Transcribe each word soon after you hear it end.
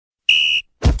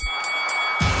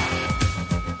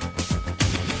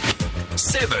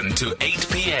7 to 8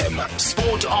 p.m.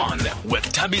 Sport On with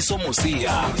Thabiso Mosia.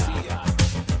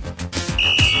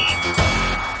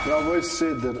 I've always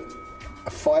said that a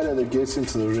fighter that gets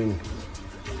into the ring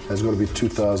has got to be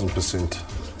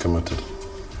 2,000% committed,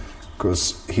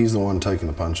 because he's the one taking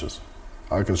the punches.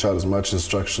 I can shout as much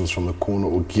instructions from the corner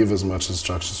or give as much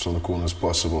instructions from the corner as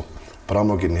possible, but I'm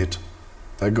not getting hit.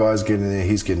 That guy's getting there,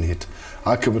 he's getting hit.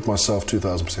 I commit myself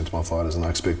 2,000% to my fighters, and I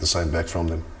expect the same back from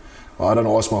them. I don't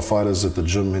ask my fighters at the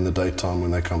gym in the daytime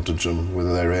when they come to gym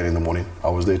whether they ran in the morning. I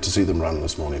was there to see them run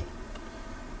this morning.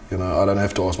 I don't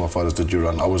have to ask my fighters, did you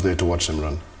run? I was there to watch them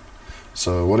run.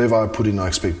 So whatever I put in, I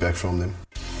expect back from them.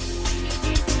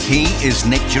 He is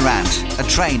Nick Durant, a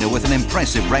trainer with an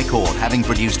impressive record, having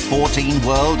produced 14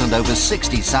 world and over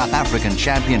 60 South African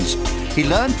champions. He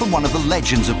learned from one of the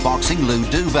legends of boxing, Lou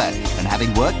Duva, and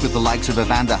having worked with the likes of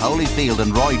Evander Holyfield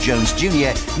and Roy Jones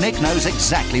Jr., Nick knows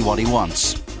exactly what he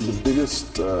wants. The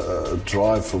biggest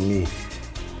drive for me,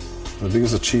 the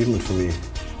biggest achievement for me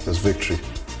is victory.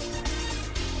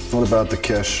 It's not about the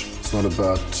cash, it's not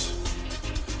about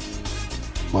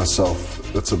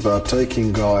myself. It's about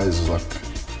taking guys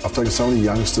I've taken so many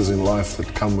youngsters in life that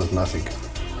come with nothing.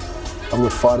 I've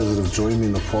got fighters that have joined me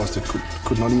in the past that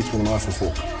could not eat with a knife and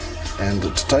fork. And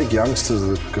to take youngsters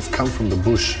that have come from the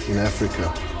bush in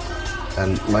Africa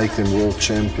and make them world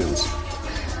champions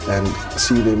and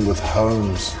see them with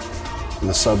homes in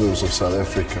the suburbs of South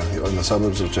Africa, in the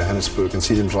suburbs of Johannesburg, and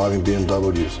see them driving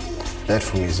BMWs, that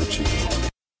for me is achievement.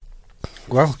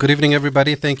 Well, good evening,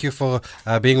 everybody. Thank you for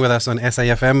being with us on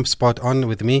SAFM Spot On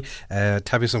with me.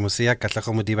 Thabiso Mosia,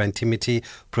 Katlego Modiba and Timothy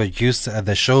produce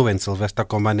the show, and Sylvester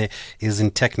Komane is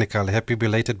in technical. Happy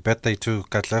belated birthday to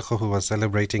Katlego, who was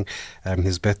celebrating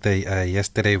his birthday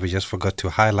yesterday. We just forgot to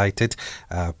highlight it,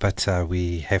 but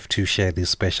we have to share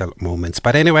these special moments.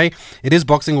 But anyway, it is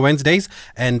Boxing Wednesdays,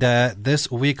 and this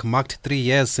week marked 3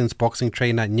 years since boxing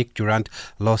trainer Nick Durant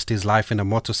lost his life in a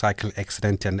motorcycle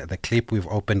accident, and the clip we've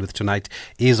opened with tonight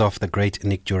is of the great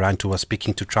Nick Durant, who was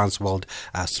speaking to Transworld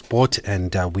Sport,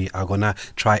 and we are going to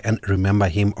try and remember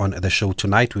him on the show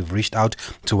tonight. We've reached out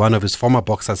to one of his former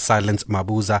boxers, Silence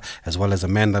Mabuza, as well as a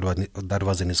man that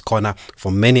was in his corner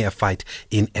for many a fight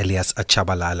in Elias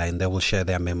Chabalala, and they will share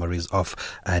their memories of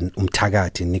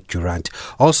Umtagati Nick Durant.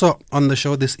 Also on the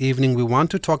show this evening, we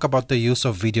want to talk about the use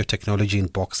of video technology in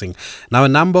boxing. Now, a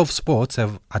number of sports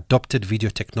have adopted video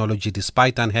technology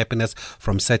despite unhappiness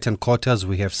from certain quarters.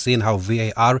 We have seen how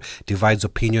VAR divides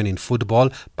opinion in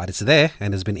football, but it's there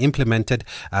and has been implemented.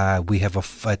 We have a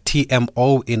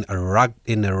TMO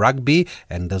in rugby,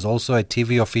 and there's also a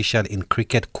TV official in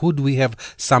cricket. Could we have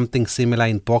something similar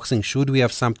in boxing? Should we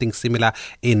have something similar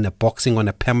in boxing on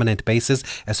a permanent basis,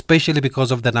 especially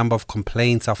because of the number of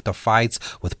complaints after fights,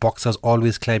 with boxers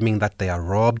always claiming that they are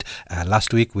robbed?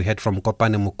 Last week we heard from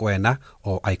Kopane Mokoena,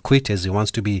 or I Quit as he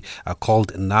wants to be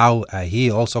called now.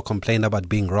 He also complained about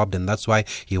being robbed, and that's why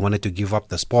he wanted to give up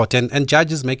the sport. And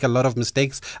judges make a lot of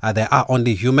mistakes. They are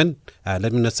only human.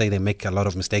 Let me not say they make a lot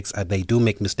of mistakes. They do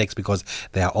make mistakes because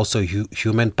they are also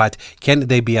human. But can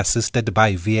they be assisted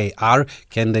by VAR?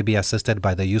 Can they be assisted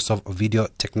by the use of video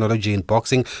technology in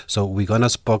boxing? So we're going to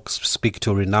speak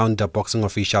to renowned boxing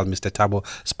official Mr. Thabo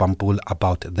Spampul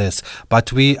about this.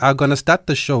 But we are going to start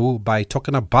the show by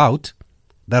talking about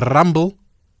the rumble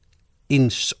in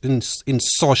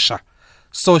Sosha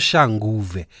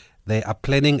Nguve. They are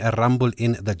planning a rumble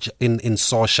in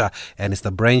Sosha, and it's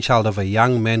the brainchild of a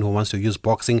young man who wants to use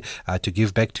boxing to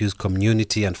give back to his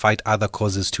community and fight other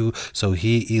causes too. So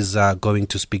he is going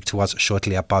to speak to us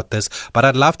shortly about this. But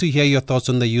I'd love to hear your thoughts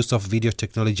on the use of video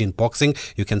technology in boxing.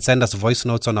 You can send us voice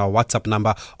notes on our WhatsApp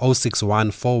number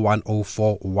 061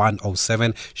 4104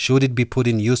 107. Should it be put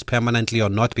in use permanently or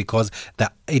not? Because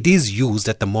it is used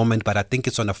at the moment, but I think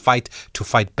it's on a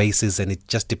fight-to-fight basis, and it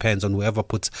just depends on whoever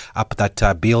puts up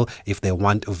that bill if they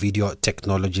want video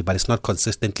technology, but it's not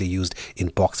consistently used in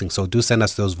boxing. So do send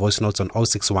us those voice notes on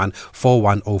 061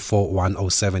 4104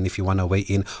 107 if you want to weigh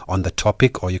in on the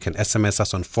topic, or you can SMS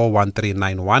us on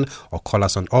 41391 or call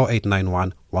us on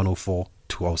 0891 104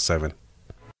 207.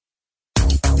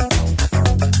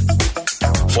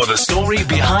 For the story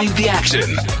behind the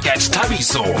action, catch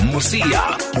Thabiso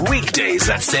Mosia weekdays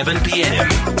at 7 p.m.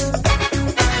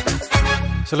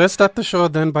 So let's start the show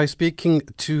then by speaking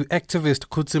to activist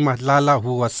Kutsi Matlala,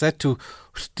 who was set to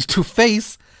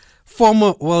face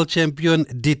former world champion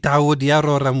Ditau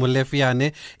Diarora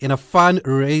Molefiane in a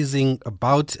fundraising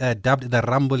bout dubbed the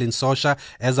Rumble in Sosha.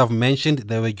 As I've mentioned,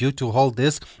 they were due to hold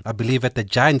this, I believe, at the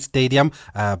Giant Stadium,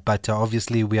 but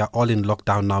obviously we are all in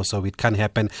lockdown now, so it can't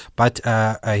happen. But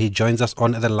he joins us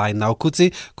on the line now.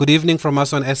 Kutsi, good evening from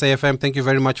us on SAFM. Thank you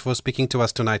very much for speaking to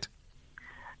us tonight.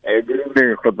 Good evening.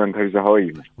 morning, Godman. How are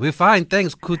you? We're fine,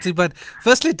 thanks, Kuti. But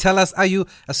firstly, tell us, are you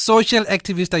a social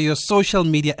activist? Are you a social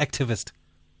media activist?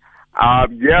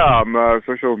 Yeah, I'm a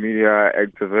social media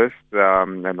activist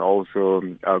and also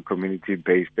a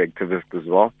community-based activist as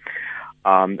well.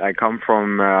 I come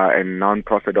from a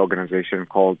non-profit organization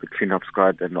called the Clean Up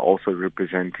Squad, and also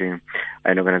representing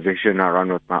an organization I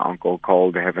run with my uncle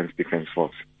called the Heavens Defense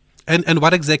Force. And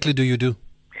what exactly do you do?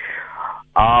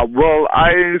 Well,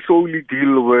 I solely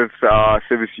deal with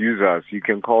service users. You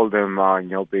can call them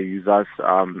Nyope users.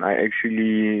 I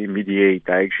actually mediate.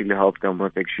 I actually help them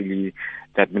with the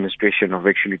administration of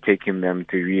actually taking them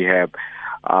to rehab.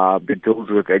 It deals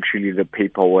with actually the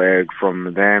paperwork,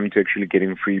 from them to actually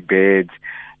getting free beds,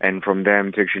 and from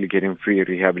them to actually getting free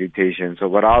rehabilitation. So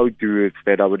what I would do is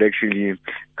that I would actually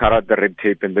cut out the red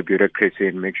tape and the bureaucracy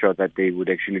and make sure that they would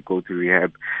actually go to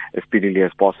rehab as speedily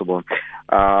as possible.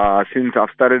 Since I've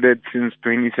started it since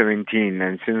 2017,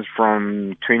 and since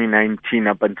from 2019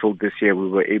 up until this year, we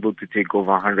were able to take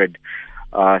over 100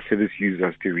 service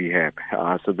users to rehab.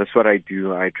 So that's what I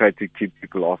do. I try to keep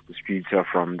people off the streets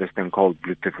from this thing called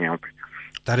Bluetooth Nyaupe.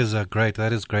 That is great.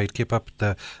 That is great. Keep up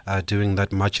the doing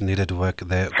that much needed work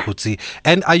there, Kutsi.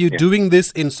 And are you doing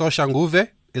this in Soshanguve?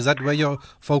 Is that where your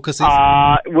focus is?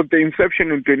 With the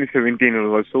inception in 2017, it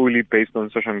was solely based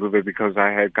on Soshanguve because I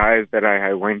had guys that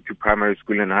I went to primary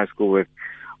school and high school with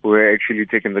who were actually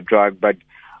taking the drug. But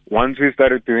once we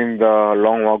started doing the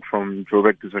long walk from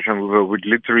Joburg to Soshanguve, we'd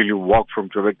literally walk from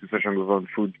Joburg to Soshanguve on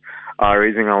foot,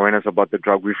 raising awareness about the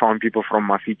drug. We found people from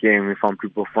Mafike, we found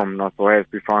people from Northwest,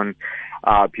 we found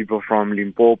people from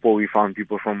Limpopo, we found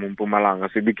people from Mpumalanga.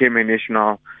 So it became a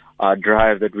national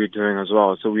drive that we're doing as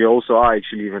well. So we also are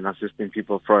actually even assisting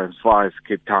people from as far as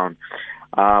Cape Town.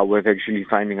 With actually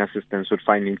finding assistance with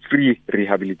finding free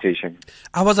rehabilitation.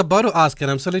 I was about to ask, and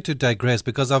I'm sorry to digress,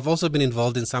 because I've also been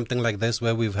involved in something like this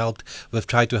where we've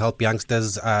tried to help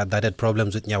youngsters that had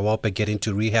problems with Nyawope get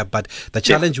into rehab. But the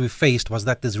challenge we faced was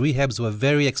that these rehabs were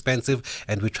very expensive,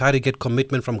 and we tried to get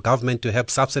commitment from government to help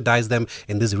subsidize them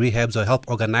in these rehabs or help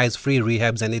organize free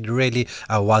rehabs, and it really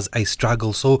was a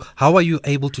struggle. So how are you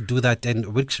able to do that,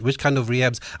 and which kind of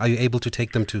rehabs are you able to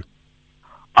take them to?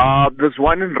 There's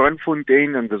one in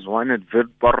Randfontein, and there's one at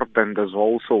Witpoort, and there's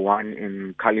also one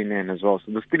in Cullinan as well.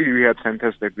 So there's 3 rehab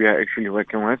centers that we are actually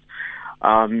working with.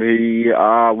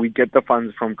 We get the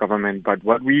funds from government, but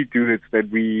what we do is that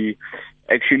we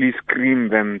actually screen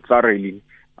them thoroughly.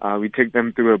 We take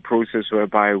them through a process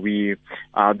whereby the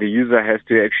user has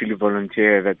to actually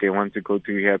volunteer that they want to go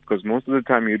to rehab, because most of the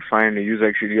time you'd find the user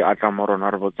actually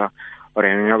or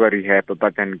rehab,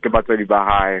 but then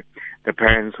the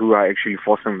parents who are actually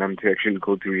forcing them to actually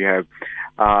go to rehab.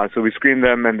 So we screen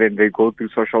them, and then they go through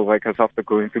social workers. After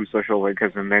going through social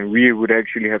workers, and then we would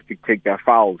actually have to take their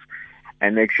files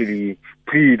and actually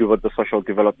plead with the social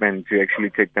development to actually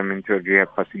take them into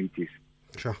rehab facilities.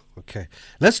 Sure. Okay.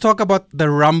 Let's talk about the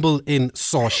Rumble in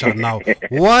Sosha now.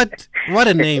 What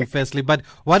a name, firstly, but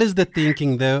what is the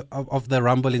thinking there of the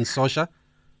Rumble in Sosha?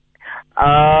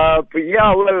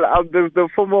 The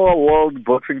former world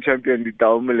boxing champion,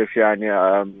 Ditaomo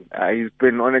Lefyane, he's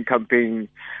been on a campaign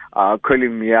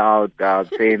calling me out,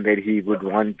 saying that he would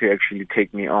want to actually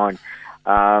take me on.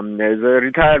 There's a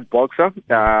retired boxer.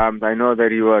 I know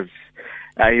that he was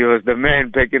the man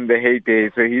back in the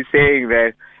heyday. So he's saying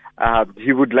that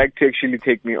he would like to actually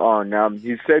take me on.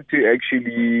 He's said to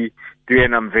actually do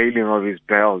an unveiling of his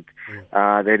belt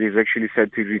that is actually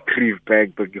said to retrieve back,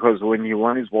 but because when he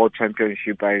won his world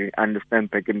championship, I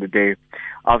understand back in the day,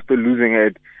 after losing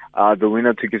it, the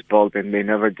winner took his belt and they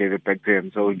never gave it back to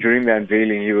him. So during the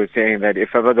unveiling, he was saying that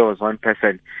if ever there was one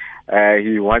person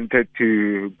he wanted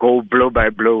to go blow by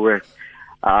blow with,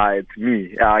 it's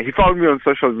me. He found me on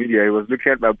social media. He was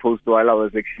looking at my post while I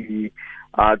was actually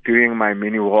doing my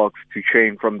mini walks to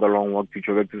train from the long walk to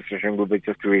Joburg to Soshanguve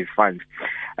just to raise funds.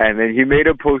 And then he made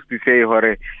a post to say,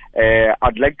 Hore,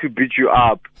 I'd like to beat you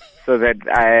up so that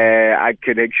I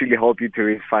could actually help you to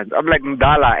raise funds. I'm like,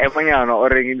 Ndala, he's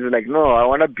like, no, I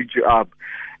want to beat you up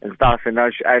and stuff. And I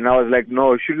was like,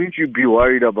 no, shouldn't you be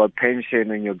worried about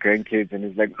pension and your grandkids? And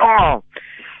he's like, no,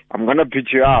 I'm going to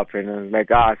beat you up. And I was like,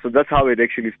 so that's how it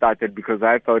actually started, because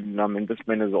I thought, this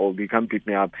man is old, he can't beat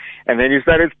me up. And then he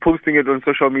started posting it on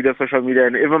social media,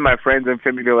 and even my friends and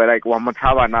family were like,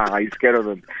 are you scared of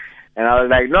him? And I was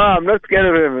like, no, I'm not scared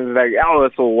of him. And he's like,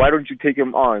 so why don't you take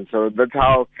him on? So that's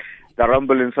how the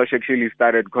rumble in Sosh actually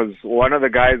started, because one of the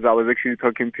guys I was actually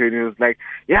talking to, and he was like,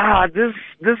 yeah,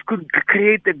 this could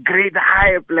create a great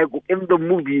hype like in the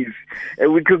movies,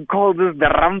 and we could call this the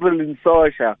rumble in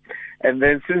Sosh. And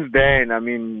then since then, I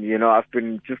mean, you know, I've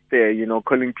been just there, you know,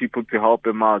 calling people to help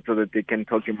him out so that they can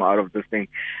talk him out of this thing.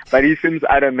 But he seems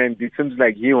adamant. It seems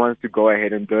like he wants to go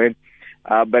ahead and do it.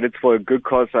 But it's for a good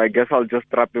cause, so I guess I'll just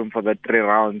trap him for the 3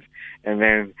 rounds, and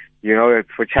then, you know, it's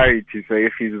for charity. So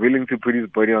if he's willing to put his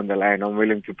body on the line, I'm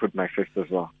willing to put my fist as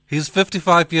well. He's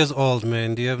 55 years old,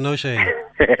 man. Do you have no shame?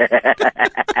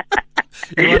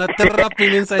 You want to trap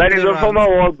him inside That is a rounds. former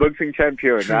world boxing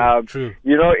champion. True.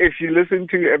 You know, if you listen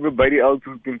to everybody else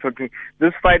who's been talking,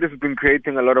 this fight has been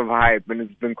creating a lot of hype, and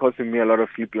it's been causing me a lot of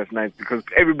sleepless nights because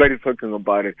everybody's talking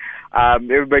about it.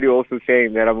 Everybody also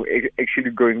saying that I'm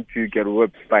actually going to get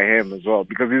whipped by him as well,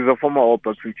 because he's a former world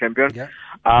boxing champion. Yeah.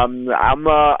 I'm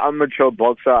a amateur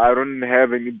boxer. I don't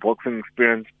have any boxing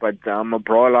experience, but I'm a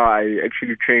brawler. I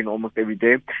actually train almost every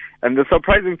day. And the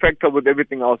surprising factor with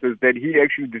everything else is that he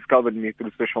actually discovered me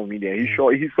through social media.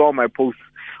 He saw my posts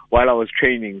while I was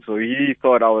training, so he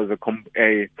thought I was an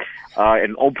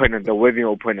opponent, a worthy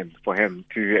opponent for him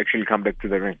to actually come back to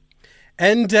the ring.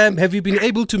 And have you been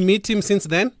able to meet him since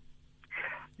then?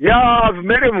 Yeah, I've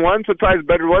met him once or twice,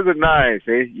 but it wasn't nice,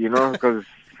 you know, because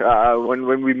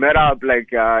when we met up,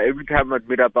 like every time I'd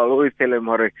meet up, I'll always tell him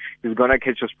he's gonna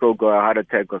catch a stroke or a heart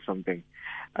attack or something.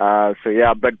 So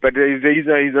yeah, but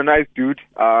he's a nice dude,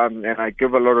 and I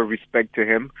give a lot of respect to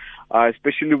him,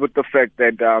 especially with the fact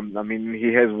that I mean,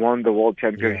 he has won the world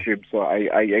championship, so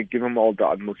I give him all the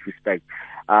utmost respect.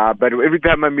 But every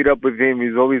time I meet up with him,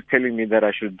 he's always telling me that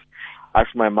I should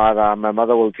ask my mother. My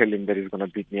mother will tell him that he's gonna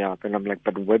beat me up, and I'm like,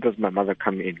 but where does my mother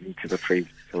come into the phrase?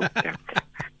 So yeah.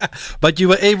 But you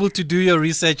were able to do your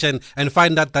research and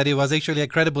find out that he was actually a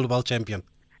credible world champion.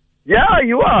 Yeah,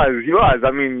 he was.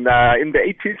 I mean, in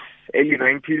the 80s, early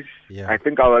 90s, I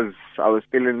think I was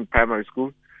still in primary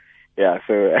school. Yeah,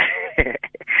 so,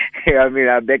 I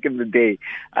mean, back in the day.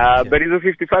 But he's a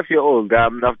 55-year-old.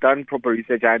 I've done proper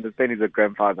research. I understand he's a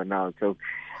grandfather now. So,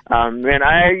 and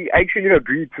I actually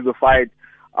agreed to the fight.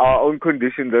 Our own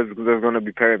condition, there's going to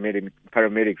be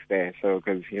paramedics there. So,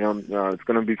 because, you know, it's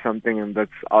going to be something that's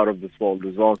out of this world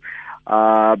as well.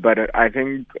 But I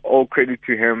think all credit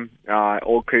to him,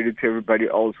 all credit to everybody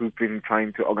else who's been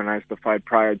trying to organize the fight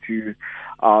prior to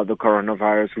the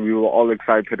coronavirus. We were all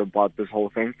excited about this whole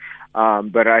thing.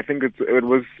 But I think it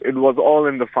was all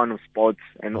in the fun of sports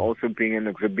and also being an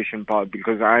exhibition part,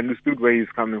 because I understood where he's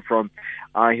coming from.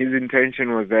 His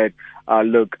intention was that,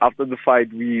 look, after the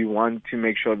fight, we want to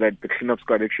make sure that the cleanup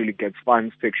squad actually gets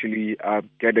funds to actually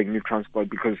get a new transport,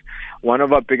 because one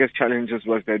of our biggest challenges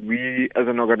was that we, as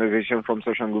an organization from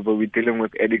Soshanguve, we're dealing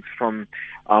with addicts from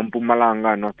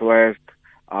Mpumalanga, Northwest.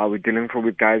 We're dealing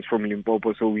with guys from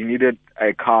Limpopo, so we needed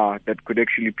a car that could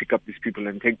actually pick up these people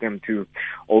and take them to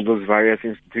all those various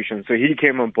institutions. So he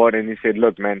came on board and he said,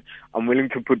 look, man, I'm willing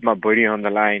to put my body on the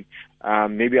line.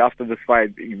 Maybe after this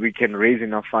fight, we can raise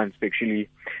enough funds to actually,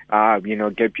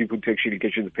 get people to actually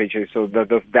get you the paycheck. So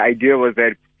the idea was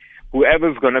that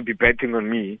whoever's going to be betting on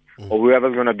me or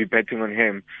whoever's going to be betting on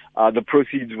him, the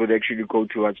proceeds would actually go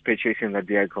towards purchasing the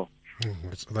vehicle.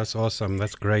 That's awesome.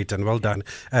 That's great. And well done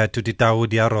to Ditau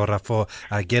Diarora for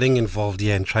getting involved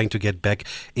here and trying to get back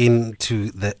into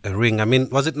the ring. I mean,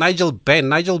 was it Nigel Benn?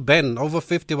 Nigel Benn, over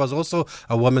 50, was also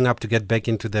warming up to get back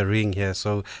into the ring here.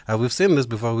 So we've seen this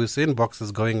before. We've seen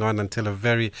boxers going on until a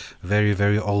very, very,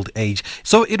 very old age.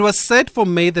 So it was set for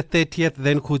May the 30th,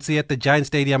 then Kutsi at the Giant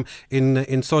Stadium in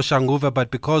Soshanguve. But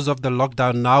because of the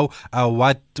lockdown now,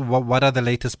 what are the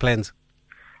latest plans?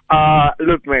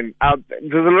 Look, man,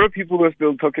 there's a lot of people who are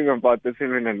still talking about this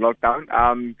even in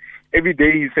lockdown. Every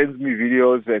day he sends me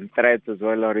videos and threats as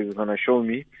well, or he's gonna show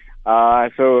me.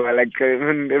 So like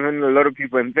even a lot of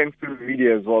people, and thanks to the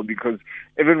media as well, because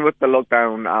even with the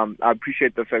lockdown, I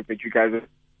appreciate the fact that you guys have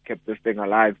kept this thing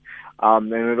alive.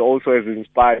 And it also has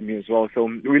inspired me as well. So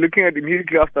we're looking at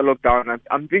immediately after lockdown.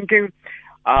 I'm thinking,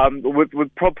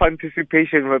 with proper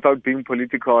anticipation without being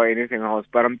political or anything else,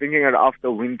 but I'm thinking that after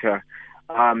winter,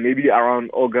 maybe around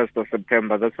August or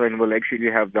September, that's when we'll actually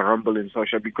have the Rumble in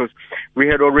Sosha, because we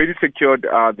had already secured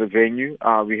the venue.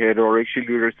 We had already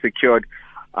secured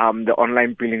the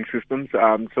online billing systems.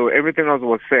 So everything else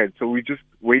was set. So we're just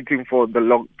waiting for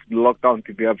the lockdown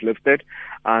to be uplifted.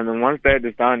 And then once that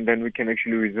is done, then we can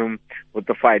actually resume with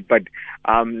the fight. But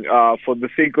for the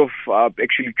sake of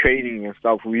actually training and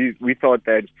stuff, we thought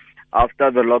that after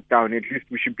the lockdown, at least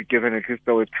we should be given at least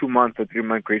a 2 month or 3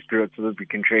 month grace period so that we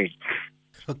can train.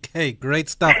 Okay, great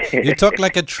stuff. You talk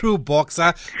like a true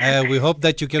boxer. We hope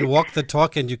that you can walk the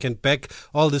talk and you can back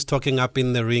all this talking up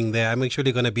in the ring there. I'm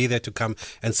actually going to be there to come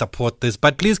and support this.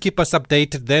 But please keep us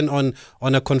updated then on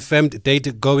a confirmed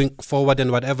date going forward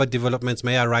and whatever developments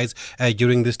may arise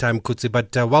during this time, Kutsi.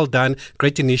 But well done.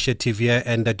 Great initiative here,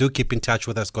 and do keep in touch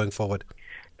with us going forward.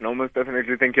 No, most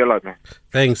definitely. Thank you a lot, man.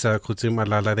 Thanks, Kutsi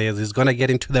Malala. He's going to get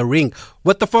into the ring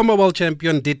with the former world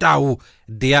champion, Ditau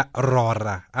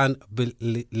Diarora.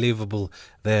 Unbelievable.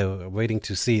 They're waiting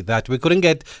to see that. We couldn't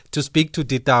get to speak to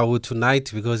Ditau tonight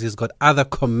because he's got other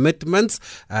commitments.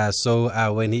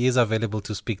 So when he is available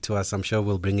to speak to us, I'm sure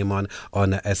we'll bring him on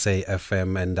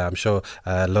SAFM. And I'm sure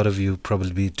a lot of you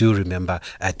probably do remember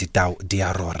Ditau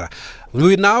Diarora.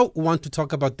 We now want to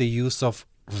talk about the use of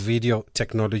video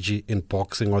technology in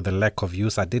boxing, or the lack of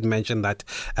use. I did mention that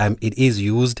it is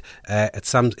used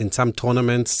in some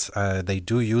tournaments. They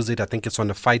do use it. I think it's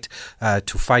on a fight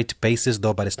to fight basis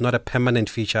though, but it's not a permanent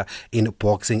feature in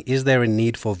boxing. Is there a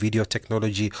need for video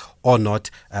technology or not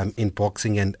in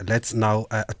boxing? And let's now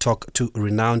talk to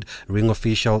renowned ring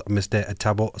official Mr.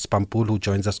 Thabo Spampul, who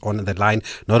joins us on the line.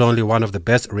 Not only one of the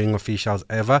best ring officials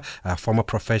ever, former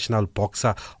professional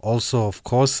boxer also, of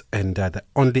course, and the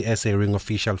only SA ring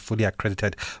official fully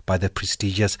accredited by the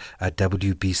prestigious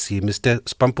WBC. Mr.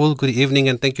 Spampul, good evening,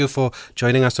 and thank you for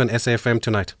joining us on SAFM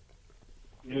tonight.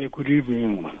 Yeah, good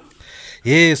evening.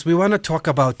 Yes, we want to talk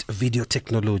about video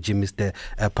technology, Mr.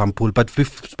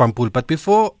 Spampul. But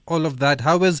before all of that,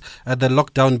 how has the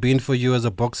lockdown been for you as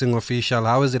a boxing official?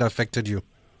 How has it affected you?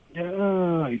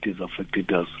 Yeah, it has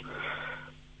affected us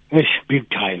big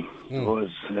time because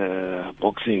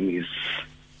boxing is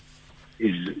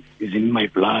in my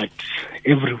blood.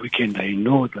 Every weekend I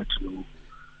know that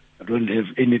I don't have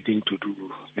anything to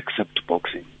do except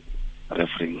boxing,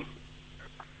 refereeing.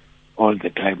 All the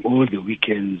time, all the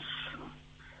weekends.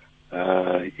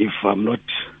 If I'm not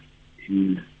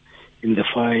in the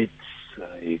fights,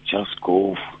 I just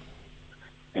go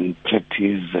and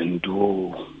practice and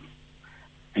do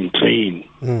and train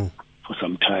for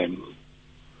some time,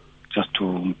 just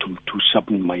to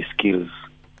sharpen my skills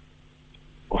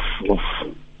of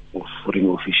ring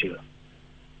official.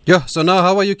 Yeah, so now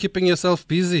how are you keeping yourself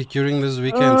busy during these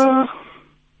weekends?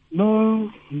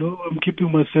 No, I'm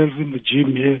keeping myself in the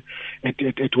gym here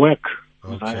at work.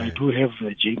 Okay. I do have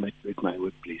a gym at my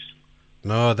workplace.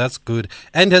 No, that's good.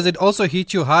 And has it also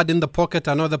hit you hard in the pocket?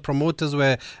 I know the promoters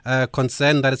were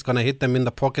concerned that it's going to hit them in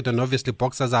the pocket, and obviously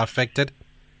boxers are affected.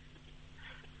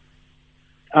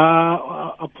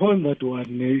 Upon that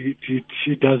one,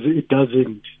 it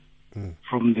doesn't.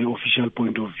 From the official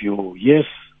point of view, yes,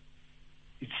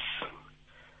 it's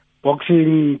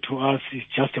boxing to us is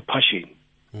just a passion.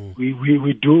 We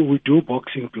do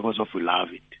boxing because we love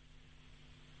it.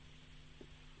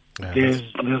 Yeah, there's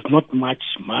not much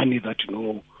money that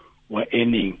we're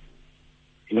earning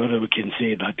in order we can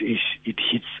say that it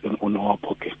hits on our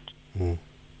pocket.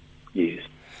 Yes.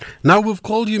 Now, we've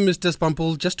called you, Mr.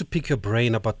 Spampul, just to pick your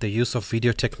brain about the use of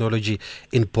video technology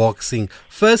in boxing.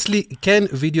 Firstly, can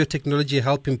video technology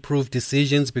help improve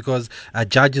decisions? Because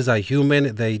judges are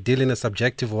human, they deal in a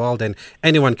subjective world, and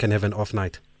anyone can have an off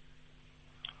night.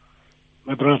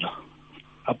 My brother,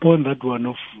 upon that one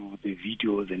of the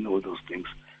videos and all those things,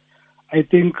 I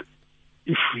think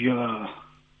if we are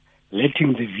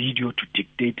letting the video to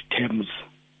dictate terms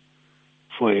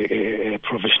for a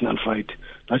professional fight,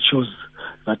 that shows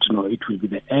that it will be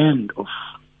the end of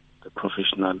the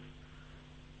professional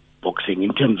boxing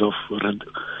in terms of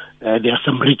there are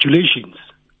some regulations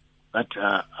that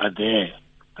are there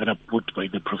that are put by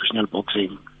the professional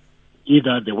boxing,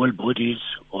 either the world bodies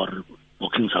or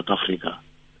Boxing South Africa.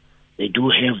 They do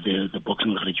have the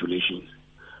boxing regulations,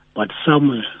 but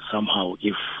somehow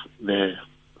if we're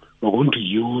going to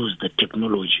use the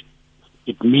technology,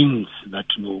 it means that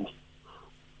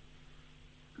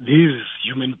these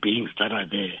human beings that are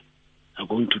there are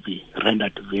going to be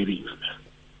rendered very useless.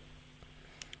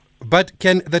 But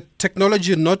can the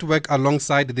technology not work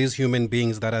alongside these human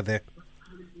beings that are there?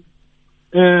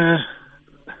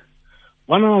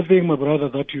 One other thing, my brother,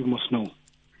 that you must know.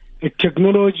 A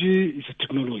technology is a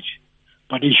technology.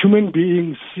 But a human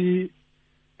being see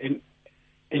an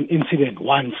incident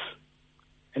once,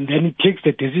 and then it takes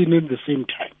the decision at the same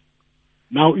time.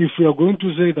 Now, if we are going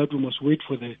to say that we must wait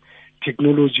for the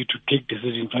technology to take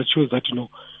decisions, that shows that,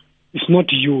 it's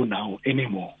not you now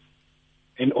anymore.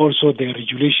 And also the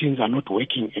regulations are not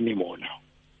working anymore now.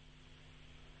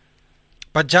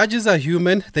 But judges are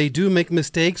human. They do make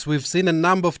mistakes. We've seen a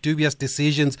number of dubious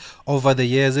decisions over the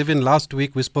years. Even last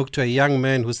week, we spoke to a young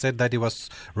man who said that he was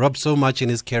robbed so much in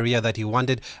his career that he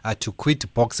wanted to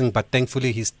quit boxing, but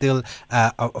thankfully he's still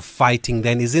fighting.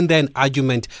 Then isn't there an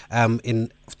argument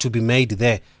to be made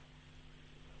there?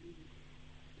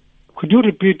 Could you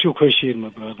repeat your question, my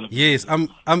brother? Yes,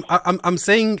 I'm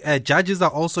saying judges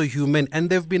are also human, and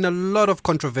there have been a lot of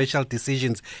controversial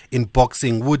decisions in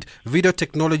boxing. Would video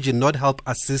technology not help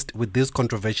assist with these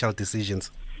controversial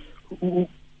decisions?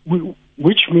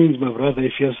 Which means, my brother,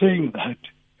 if you're saying that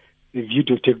the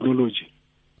video technology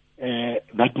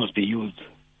that must be used,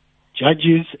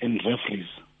 judges and referees.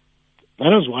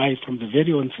 That is why, from the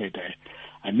very onset,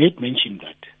 I made mention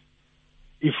that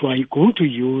if we are going to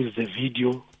use the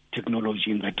video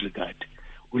technology in that regard,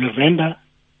 will render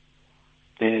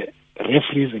the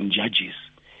referees and judges,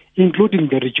 including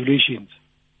the regulations,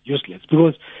 useless.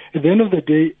 Because at the end of the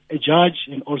day, a judge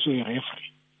and also a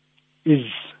referee is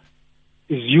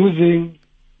using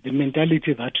the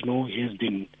mentality that he has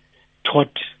been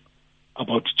taught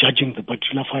about judging the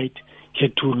particular fight. He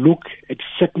had to look at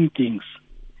certain things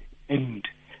and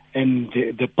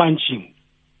the punching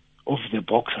of the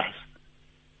boxers.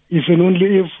 If and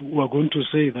only if we're going to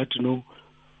say that,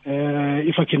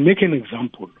 if I can make an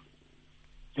example,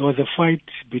 there was a fight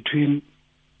between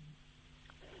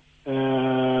Mchunu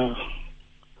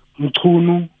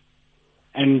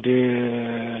and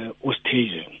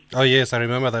Oosthuizen. Oh, yes, I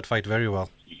remember that fight very well.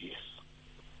 Yes.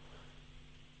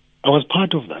 I was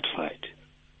part of that fight.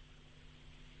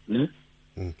 Yeah?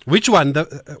 Which one?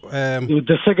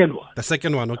 The second one. The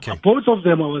second one, okay. Both of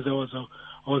them I was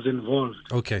involved.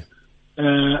 Okay.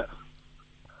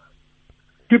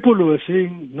 People were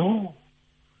saying, no,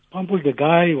 Pample, the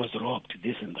guy was robbed,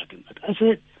 this and that and that. I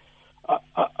said,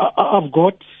 I've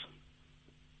got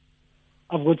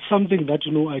something that,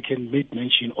 I can make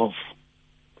mention of.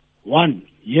 One,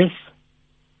 yes,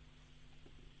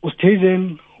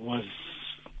 Oosthuizen was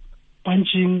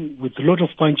punching with a lot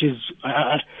of punches.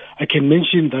 I can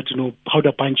mention that,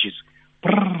 powder punches.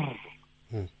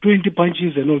 20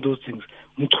 punches and all those things.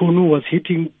 Mchunu was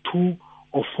hitting 2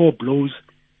 or 4 blows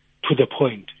to the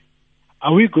point.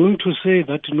 Are we going to say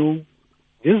that,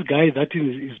 this guy that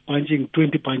is punching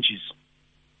 20 punches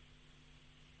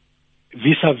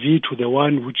vis-a-vis to the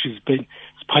one which is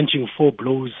punching 4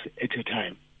 blows at a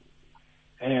time,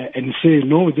 and say,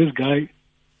 no, this guy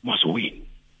must win?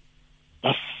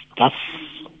 That's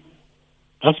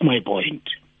my point.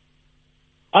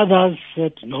 Others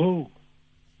said no,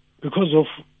 because of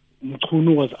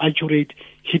Mchunu was accurate,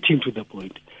 hitting to the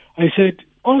point. I said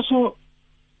also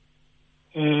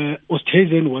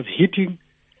Oosthuizen was hitting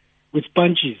with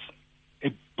punches,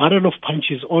 a barrel of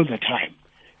punches all the time,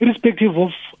 irrespective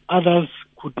of others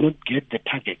could not get the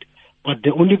target. But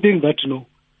the only thing that,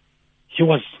 he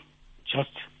was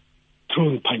just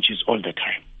throwing punches all the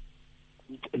time.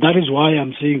 That is why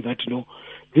I'm saying that,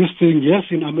 this thing, yes,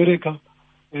 in America,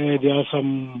 there are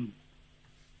some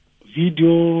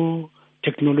video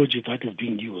technology that is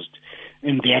being used,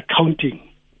 and they are counting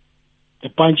the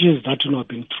punches that have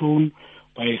been thrown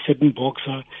by a certain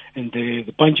boxer, and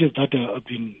the punches that have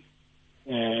been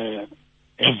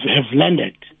have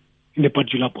landed in a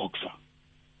particular boxer.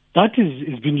 That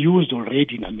is been used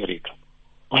already in America.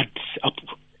 But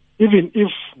even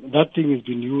if that thing has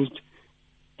been used,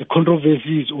 the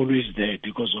controversy is always there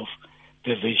because of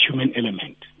there's a human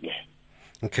element there.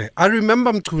 Okay, I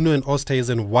remember Mchunu and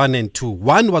Oosthuizen 1 and 2.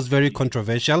 1 was very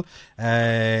controversial,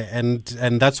 and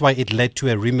that's why it led to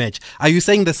a rematch. Are you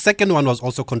saying the second one was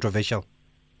also controversial?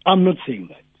 I'm not saying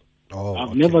that. Oh, I've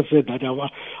okay. never said that.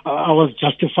 I was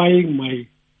justifying my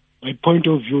point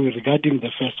of view regarding the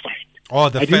first fight. Oh,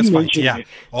 the I first didn't fight, mention yeah.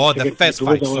 The first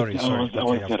fight. Sorry.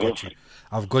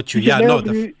 I've got you.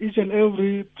 Each and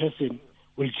every person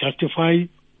will justify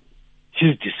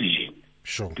his decision.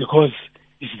 Sure. Because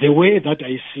it's the way that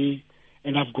I see,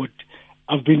 and I've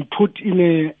been put in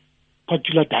a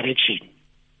particular direction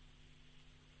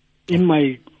in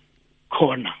my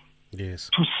corner. Yes.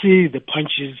 To see the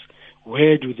punches,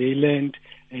 where do they land,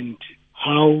 and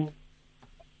how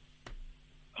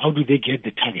do they get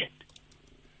the target.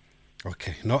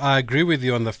 Okay. No, I agree with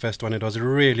you on the first one. It was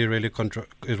really, really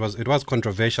it was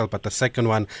controversial, but the second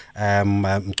one,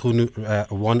 Mchunu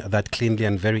won that cleanly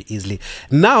and very easily.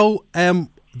 Now,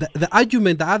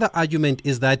 the other argument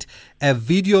is that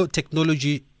video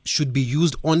technology should be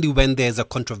used only when there's a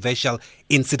controversial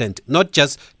incident, not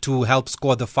just to help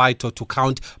score the fight or to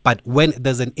count, but when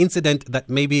there's an incident that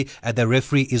maybe the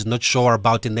referee is not sure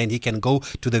about, and then he can go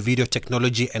to the video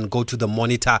technology and go to the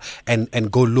monitor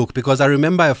and go look. Because I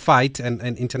remember a fight, an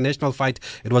international fight,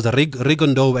 it was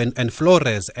Rigondeaux and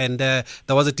Flores, and there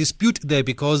was a dispute there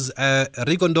because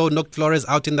Rigondeaux knocked Flores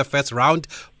out in the first round,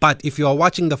 but if you are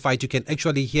watching the fight, you can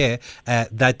actually hear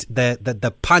that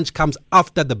the punch comes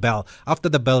after the bell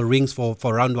rings for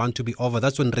round one to be over.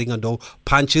 That's when Rigondeaux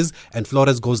punches and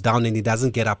Flores goes down and he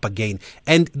doesn't get up again.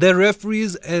 And the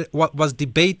referees was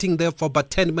debating there for about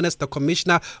 10 minutes. The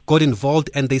commissioner got involved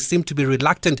and they seemed to be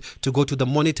reluctant to go to the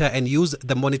monitor and use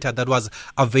the monitor that was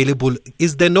available.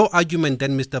 Is there no argument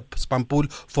then, Mr.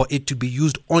 Spampul, for it to be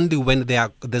used only when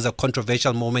there's a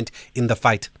controversial moment in the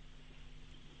fight?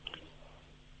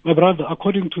 My brother,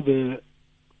 according to the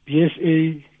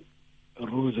BSA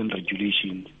rules and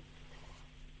regulations,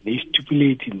 they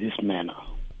stipulate in this manner: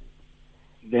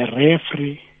 the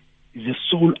referee is the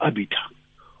sole arbiter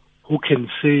who can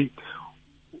say,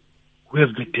 who has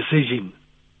the decision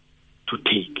to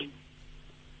take.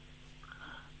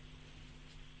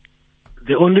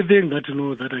 The only thing that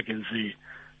that I can say,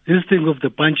 this thing of the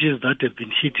punches that have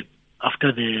been hit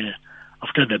after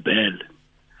the bell,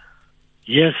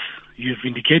 yes, you've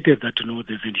indicated that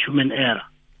there's a human error.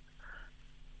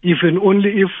 If and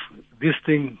only if this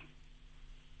thing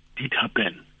did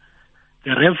happen,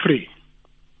 the referee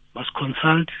must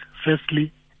consult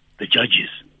firstly the judges.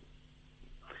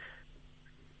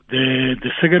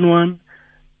 The second one,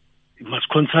 it must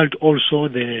consult also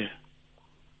the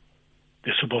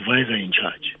supervisor in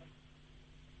charge,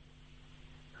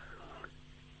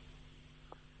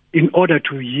 in order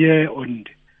to hear and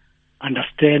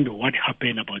understand what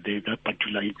happened about that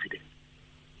particular incident.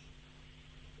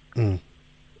 Mm.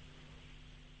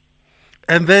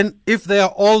 And then, if they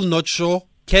are all not sure,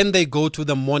 can they go to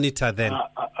the monitor then?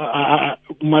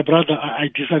 My brother, I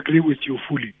disagree with you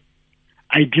fully.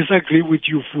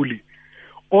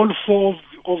 All four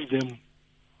of them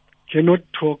cannot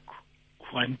talk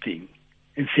one thing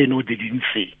and say, no, they didn't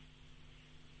say.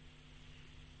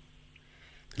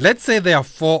 Let's say there are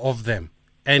four of them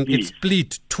and Yes. it's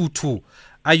split 2-2.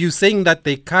 Are you saying that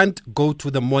they can't go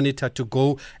to the monitor to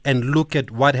go and look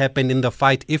at what happened in the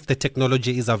fight if the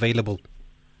technology is available?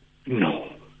 No.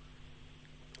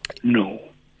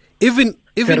 Even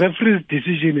The referee's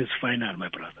decision is final, my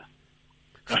brother.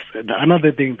 That's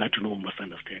another thing that you must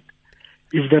understand.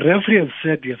 If the referee has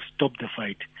said he has stopped the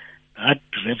fight, that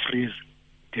referee's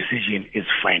decision is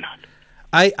final.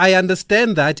 I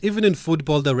understand that even in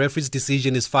football, the referee's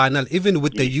decision is final. Even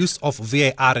with the use of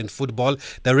VAR in football,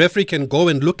 the referee can go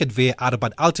and look at VAR,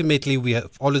 but ultimately we have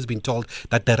always been told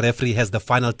that the referee has the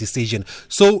final decision.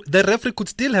 So the referee could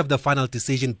still have the final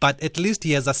decision, but at least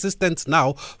he has assistance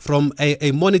now from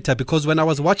a monitor, because when I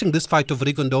was watching this fight of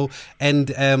Rigondeaux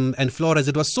and Flores,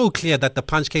 it was so clear that the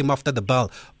punch came after the bell,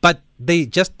 but they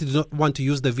just did not want to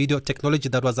use the video technology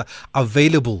that was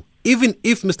available. Even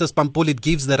if Mr. Spampolit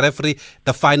gives the referee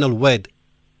the final word,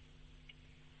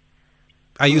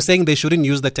 are you saying they shouldn't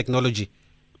use the technology?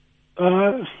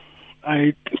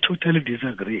 I totally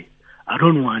disagree. I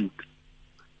don't want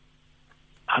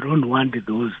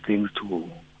those things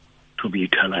to be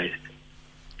utilized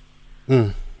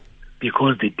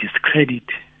because they discredit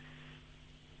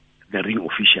the ring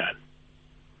official.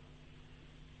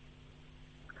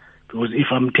 Because if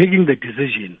I'm taking the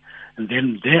decision and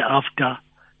then thereafter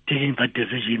taking that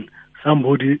decision,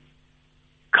 somebody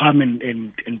come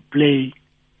and play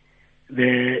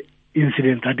the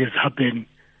incident that has happened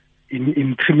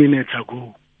in 3 minutes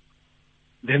ago,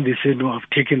 then they say, no, I've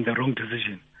taken the wrong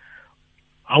decision.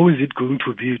 How is it going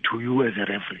to be to you as a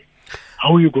referee?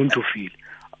 How are you going to feel?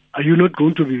 Are you not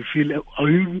going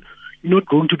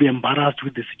to be embarrassed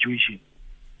with the situation?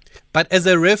 But as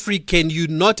a referee, can you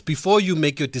not, before you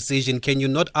make your decision, can you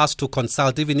not ask to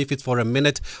consult, even if it's for a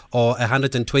minute or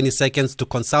 120 seconds, to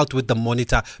consult with the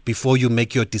monitor before you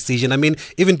make your decision? I mean,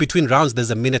 even between rounds,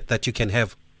 there's a minute that you can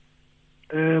have.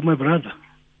 My brother,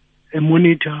 a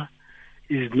monitor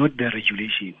is not the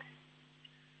regulation.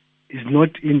 It's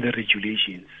not in the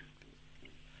regulations.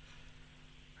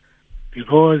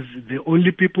 Because the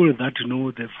only people that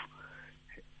know they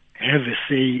have a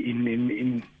say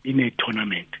in a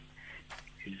tournament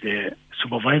is the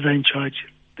supervisor in charge,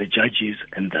 the judges,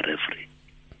 and the referee.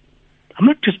 I'm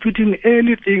not disputing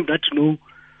anything that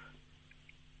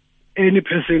any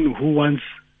person who wants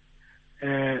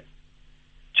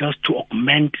just to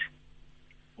augment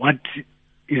what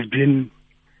is being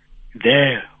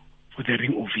there for the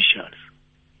ring officials.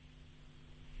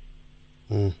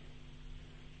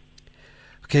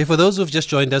 Okay, for those who've just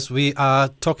joined us, we are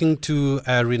talking to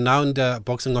a renowned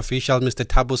boxing official, Mr.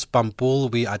 Thabo Spampul.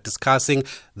 We are discussing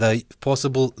the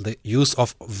use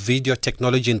of video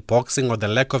technology in boxing, or the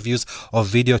lack of use of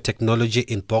video technology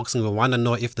in boxing. We want to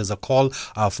know if there's a call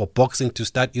for boxing to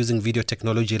start using video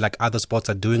technology like other sports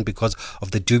are doing because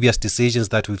of the dubious decisions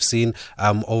that we've seen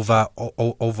over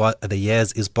the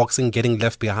years. Is boxing getting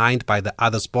left behind by the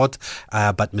other sports?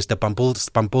 But Mr.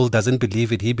 Spampul doesn't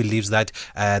believe it. He believes that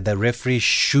the referee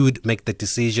should make the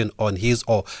decision on his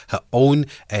or her own,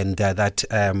 and that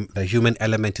the human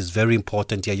element is very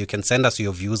important here. You can send us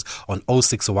your views on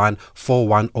 061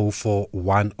 4104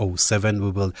 107. We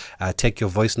will take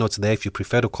your voice notes there. If you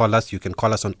prefer to call us, you can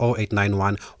call us on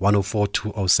 0891 104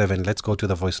 207. Let's go to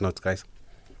the voice notes, guys.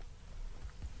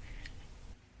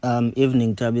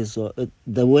 Evening, Tabi. So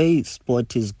the way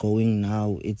sport is going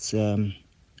now,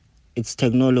 it's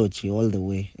technology all the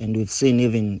way, and we've seen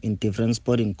even in different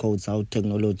sporting codes how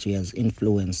technology has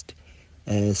influenced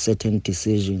certain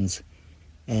decisions.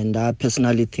 And I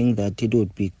personally think that it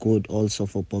would be good also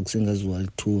for boxing as well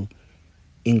to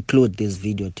include these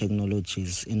video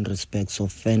technologies in respects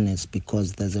of fairness,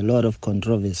 because there's a lot of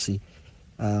controversy.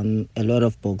 A lot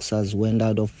of boxers went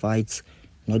out of fights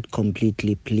not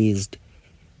completely pleased.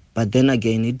 But then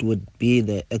again, it would be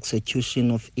the execution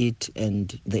of it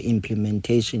and the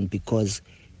implementation, because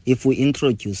if we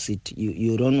introduce it,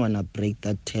 you don't want to break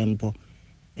that tempo.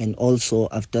 And also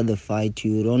after the fight,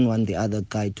 you don't want the other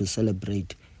guy to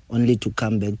celebrate, only to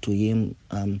come back to him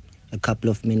a couple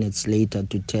of minutes later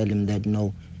to tell him that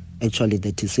no, actually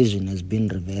the decision has been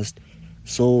reversed.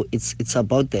 So it's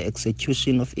about the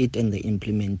execution of it and the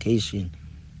implementation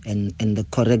and the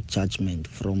correct judgment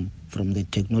from the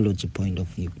technology point of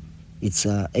view. It's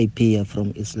AP here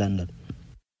from East London.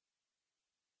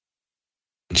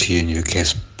 In your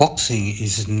case, boxing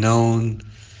is known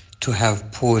to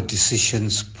have poor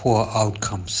decisions, poor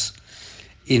outcomes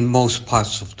in most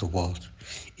parts of the world.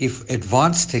 If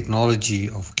advanced technology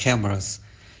of cameras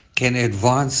can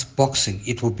advance boxing,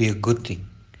 it will be a good thing.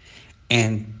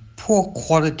 And poor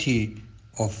quality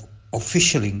of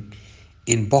officialing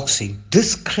in boxing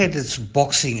discredits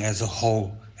boxing as a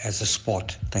whole, as a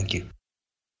sport. Thank you.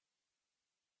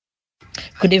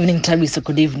 Good evening, Thabiso.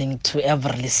 Good evening to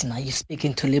every listener. You're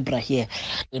speaking to Libra here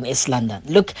in East London.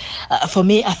 Look, for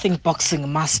me, I think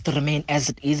boxing must remain as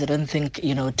it is. I don't think,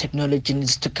 technology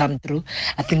needs to come through.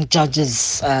 I think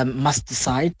judges must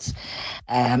decide.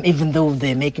 Even though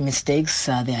they make mistakes,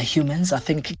 they are humans. I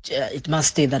think it must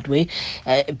stay that way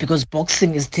because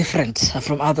boxing is different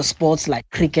from other sports like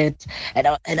cricket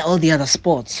and all the other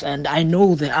sports. And I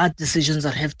know there are decisions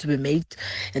that have to be made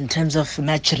in terms of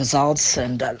match results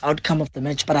and outcome of the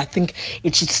match, but I think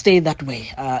it should stay that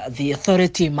way. The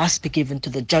authority must be given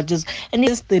to the judges, and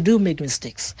yes, they do make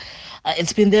mistakes.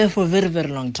 It's been there for a very, very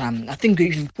long time. I think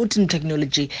if you put in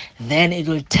technology, then it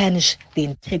will tarnish the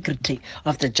integrity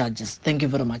of the judges. Thank you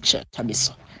very much,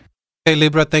 Thabiso. Hey,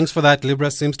 Libra, thanks for that. Libra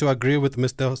seems to agree with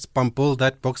Mr. Spampul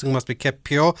that boxing must be kept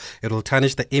pure. It will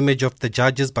tarnish the image of the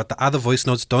judges, but the other voice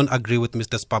notes don't agree with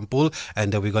Mr. Spampul,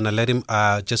 and we're going to let him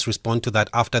just respond to that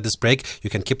after this break.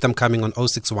 You can keep them coming on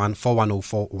 061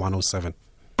 4104 107.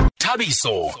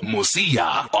 Thabiso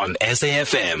Musia on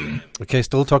SAFM. Okay,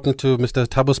 still talking to Mr.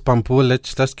 Thabo Spampul.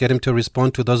 Let's just get him to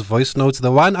respond to those voice notes.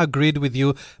 The one agreed with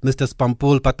you, Mr.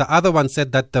 Spampul, but the other one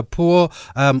said that the poor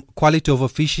quality of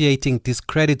officiating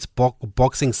discredits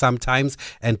boxing sometimes,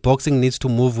 and boxing needs to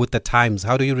move with the times.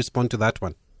 How do you respond to that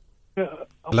one?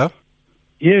 Hello?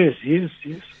 Yes.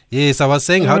 Yes, I was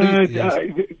saying, how do you... Yes.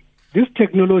 This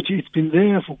technology, it's been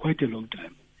there for quite a long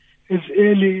time. It's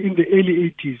in the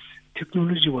early 80s.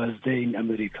 Technology was there in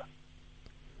America,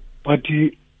 but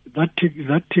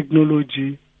that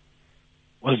technology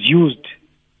was used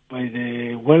by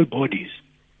the world bodies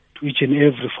to each and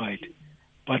every fight,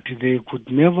 but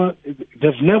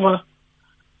they've never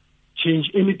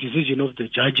changed any decision of the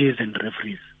judges and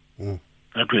referees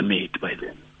that were made by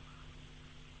them.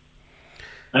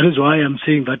 That is why I'm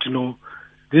saying that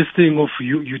this thing of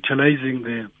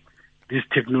utilizing this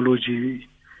technology,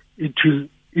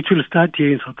 it will start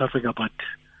here in South Africa, but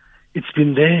it's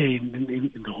been there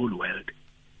in the whole world.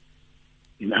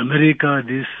 In America,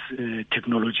 this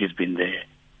technology has been there.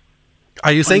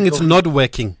 Are you saying it's not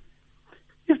working?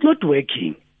 It's not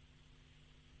working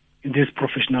in this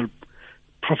professional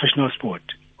sport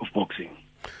of boxing.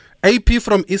 AP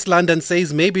from East London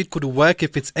says maybe it could work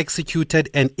if it's executed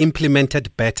and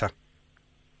implemented better.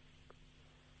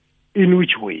 In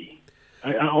which way?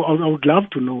 I would love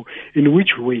to know in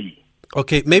which way.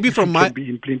 Okay, maybe from my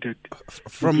implemented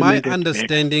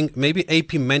understanding, maybe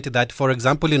AP meant that, for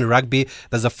example, in rugby,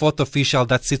 there's a fourth official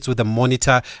that sits with a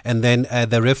monitor, and then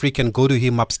the referee can go to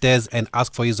him upstairs and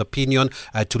ask for his opinion,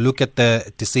 to look at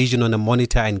the decision on the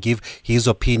monitor and give his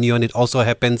opinion. It also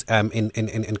happens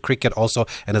in cricket also,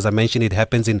 and as I mentioned, it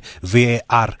happens in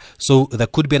VAR. So there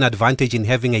could be an advantage in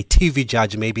having a TV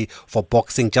judge maybe for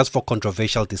boxing, just for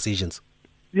controversial decisions.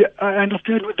 Yeah, I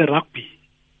understand with the rugby,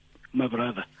 my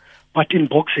brother. But in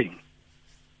boxing,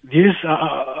 this,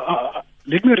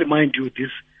 let me remind you,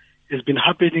 this has been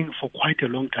happening for quite a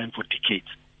long time, for decades,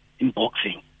 in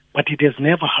boxing. But it has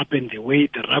never happened the way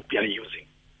the rugby are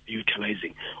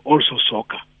utilizing. Also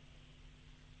soccer.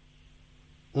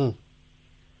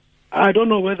 I don't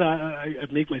know whether I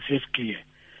make myself clear.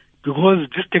 Because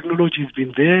this technology has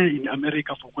been there in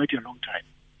America for quite a long time.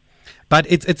 But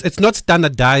it's not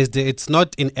standardized. It's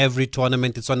not in every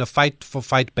tournament. It's on a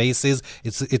fight-for-fight basis.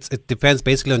 It depends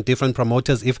basically on different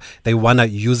promoters if they want to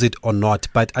use it or not.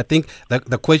 But I think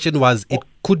the question was, it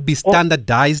could be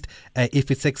standardized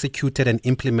if it's executed and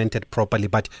implemented properly.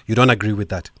 But you don't agree with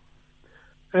that?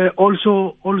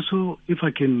 Also, if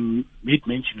I can make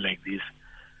mention like this,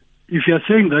 if you are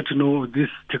saying that this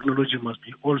technology must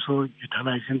be also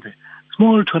utilized in the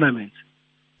small tournaments.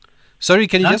 Sorry,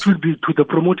 can you that will be, to the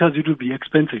promoters, it will be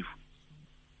expensive.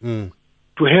 To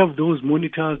have those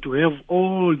monitors, to have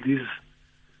all these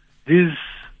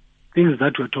things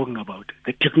that we're talking about,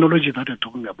 the technology that we're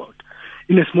talking about,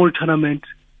 in a small tournament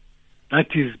that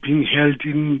is being held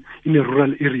in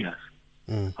rural areas.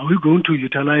 Are we going to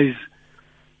utilize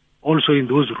also in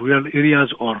those rural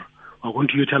areas, or are we going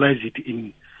to utilize it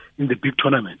in the big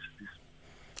tournaments?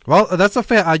 Well, that's a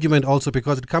fair argument also,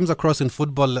 because it comes across in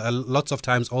football lots of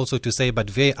times also to say, but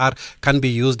VAR can be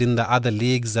used in the other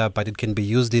leagues, but it can be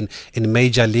used in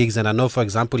major leagues. And I know, for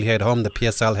example, here at home, the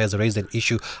PSL has raised an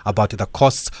issue about the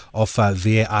costs of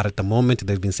VAR at the moment.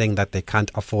 They've been saying that they can't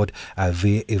afford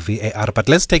VAR. But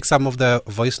let's take some of the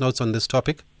voice notes on this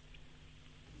topic.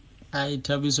 Hi,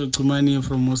 Thabiso Tumani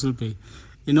from Mossel Bay.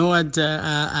 You know what,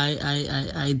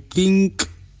 I think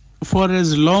for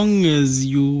as long as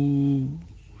you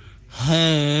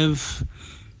have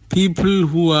people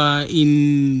who are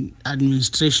in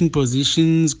administration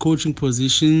positions, coaching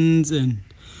positions, and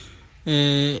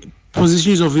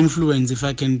positions of influence, if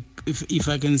I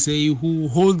can say, who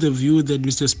hold the view that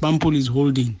Mr. Spampol is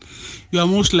holding, you are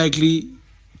most likely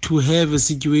to have a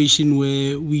situation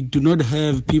where we do not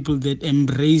have people that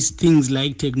embrace things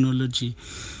like technology.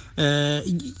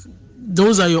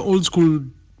 Those are your old school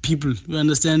people, you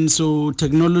understand? So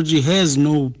technology has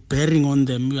no bearing on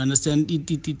them, you understand?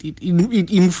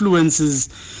 It influences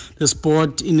the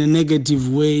sport in a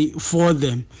negative way for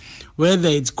them, whether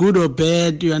it's good or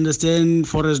bad, you understand?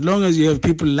 For as long as you have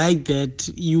people like that,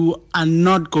 you are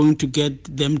not going to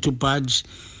get them to budge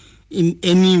in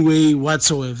any way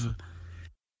whatsoever.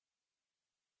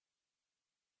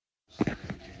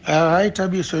 Hi,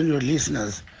 Thabiso and your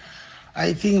listeners.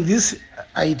 I think this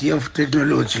idea of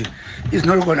technology is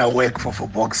not going to work for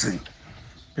boxing,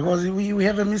 because we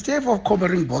have a mistake of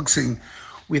covering boxing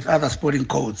with other sporting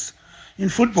codes. In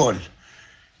football,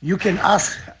 you can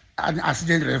ask an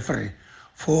assistant referee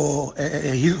for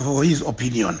his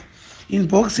opinion. In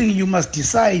boxing, you must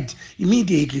decide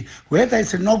immediately whether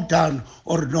it's a knockdown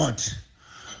or not.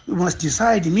 You must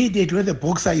decide immediately whether the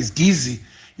boxer is dizzy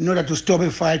in order to stop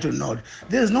a fight or not.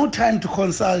 There's no time to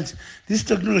consult. This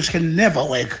technology can never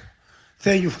work.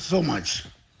 Thank you so much.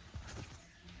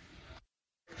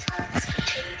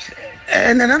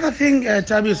 And another thing,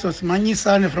 Thabiso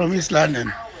Manyisane from East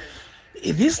London,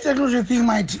 this technology thing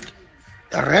might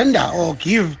render or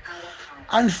give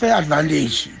unfair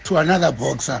advantage to another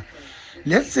boxer.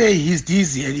 Let's say he's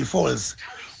dizzy and he falls.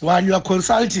 While you are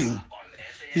consulting,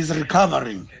 he's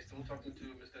recovering.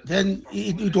 Then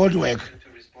it won't work.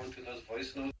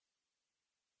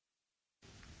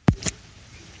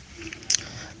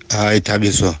 Hi,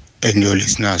 Thabiso and your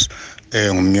listeners.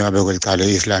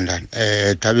 East London.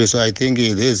 Thabiso, I think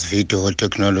these video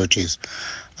technologies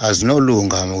as no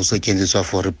longer usetshenziswa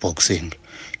for boxing.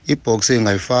 I-boxing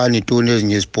ayifani tu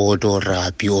nezinye sport or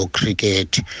rugby or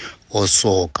cricket or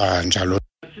soccer njalo.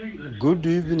 Good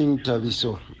evening,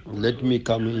 Thabiso. Let me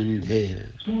come in there.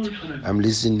 I'm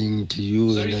listening to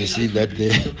you and I see that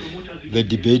the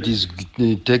debate is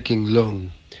taking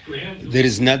long. There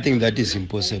is nothing that is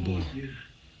impossible.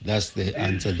 That's the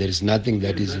answer. There is nothing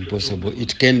that is impossible.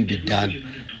 It can be done.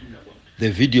 the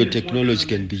video technology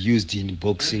can be used in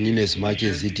boxing in as much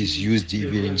as it is used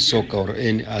even in soccer or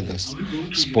any other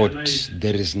sport.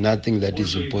 There is nothing that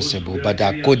is impossible. But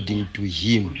according to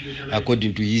him,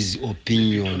 according to his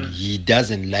opinion, he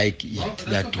doesn't like it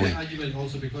that way.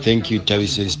 Thank you,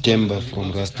 Tawiso. It's Temba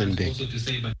from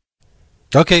Rustenburg.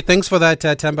 Okay, thanks for that,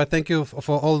 Tamba. Thank you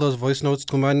for all those voice notes,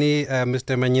 Kumani,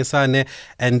 Mr. Manyisane,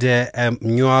 and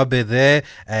Mnyabe there.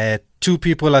 Two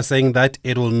people are saying that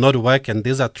it will not work, and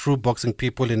these are true boxing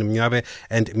people in Mnyabe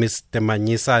and Mr.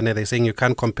 Manyisane. They're saying you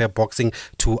can't compare boxing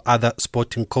to other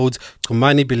sporting codes.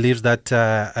 Kumani believes that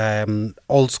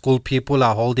old school people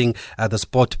are holding the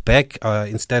sport back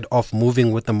instead of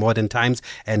moving with the modern times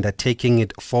and taking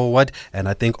it forward. And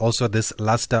I think also this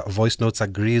last voice notes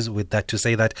agrees with that, to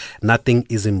say that nothing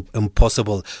is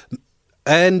impossible.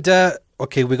 And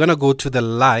okay, we're going to go to the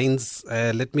lines.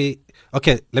 Let me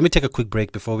take a quick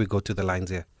break before we go to the lines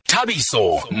here.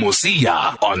 Tabiso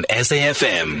Musia on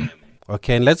SAFM.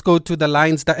 Okay, and let's go to the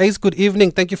lines. The Ace, good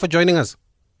evening. Thank you for joining us.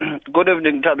 Good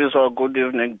evening, Tabiso. Good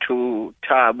evening to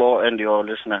Tabo and your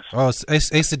listeners. Oh,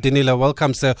 Ace Dinila,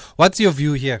 welcome, sir. What's your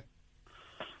view here?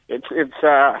 It's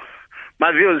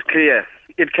my view is clear.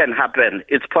 It can happen.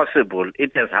 It's possible.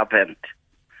 It has happened.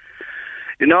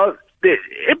 You know,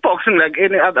 boxing, like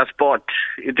any other sport,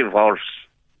 it evolves.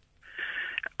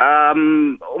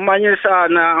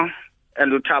 Umanyisana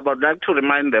and Utaba, I'd like to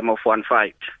remind them of one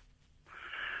fight.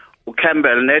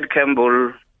 Ned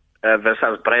Campbell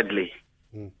versus Bradley.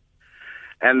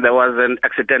 And there was an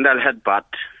accidental headbutt.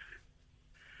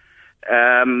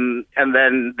 And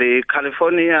then the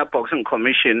California Boxing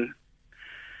Commission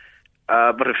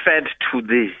referred to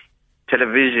the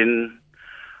television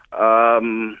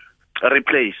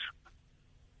replays.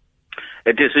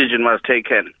 A decision was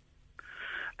taken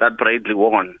that Bradley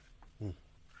won.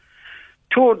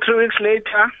 2 or 3 weeks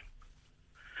later,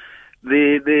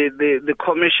 the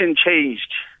commission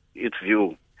changed its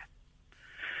view.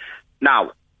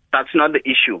 Now, that's not the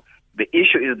issue. The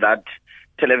issue is that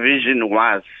television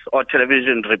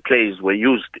replays were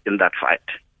used in that fight.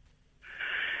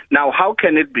 Now, how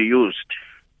can it be used?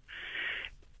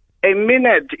 A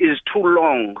minute is too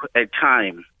long a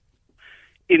time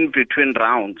in between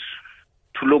rounds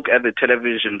to look at the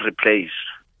television replays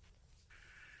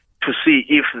to see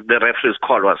if the referee's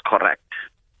call was correct.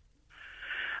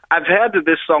 I've heard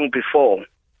this song before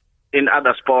in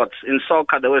other sports. In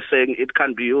soccer, they were saying it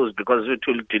can't be used because it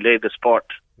will delay the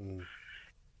sport. In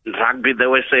rugby, they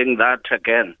were saying that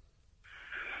again.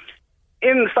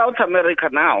 In South America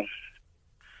now,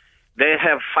 they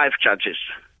have 5 judges.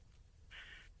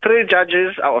 3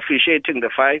 judges are officiating the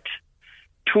fight.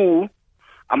 2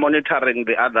 are monitoring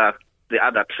the other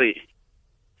 3.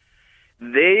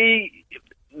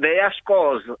 Their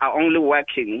scores are only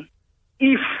working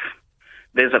if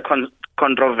there's a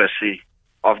controversy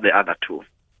of the other 2.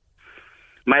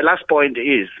 My last point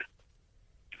is,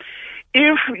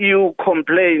 if you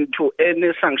complain to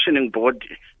any sanctioning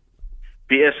body,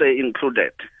 BSA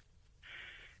included,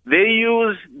 they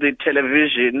use the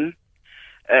television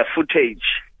footage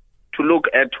to look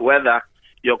at whether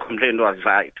your complaint was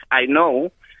right. I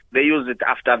know they use it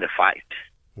after the fight.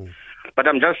 But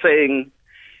I'm just saying,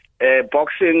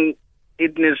 boxing,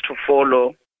 it needs to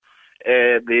follow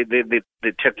the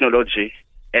technology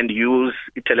and use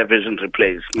television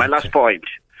replays. My last point,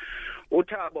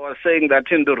 Utaba was saying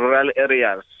that in the rural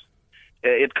areas,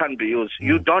 it can be used.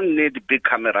 You don't need big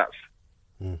cameras.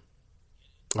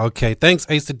 Okay, thanks,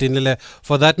 Ace Dinile,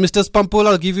 for that. Mr. Spampul,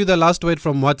 I'll give you the last word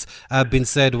from what's been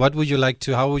said. How would you like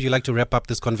to wrap up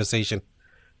this conversation?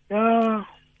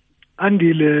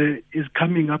 Andile is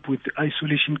coming up with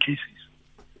isolation cases.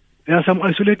 There are some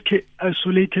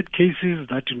isolated cases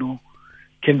that,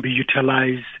 can be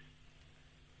utilized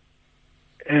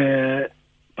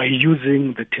by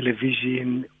using the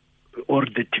television or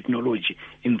the technology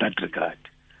in that regard.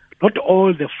 Not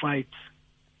all the fights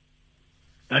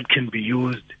that can be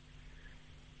used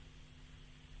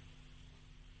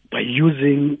by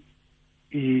using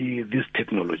this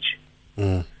technology.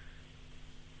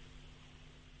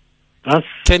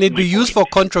 Can it be used for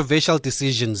controversial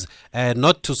decisions,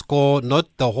 not to score, not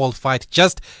the whole fight?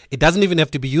 It doesn't even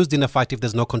have to be used in a fight if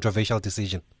there's no controversial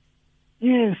decision.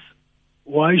 Yes.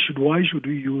 Why should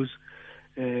we use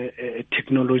a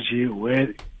technology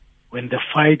when the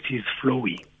fight is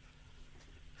flowing?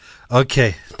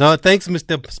 Okay. No, thanks,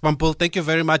 Mr. Spampul. Thank you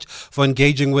very much for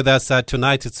engaging with us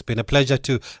tonight. It's been a pleasure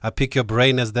to pick your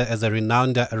brain as a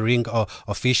renowned ring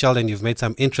official, and you've made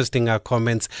some interesting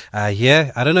comments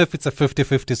here. I don't know if it's a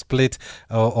 50-50 split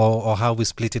or how we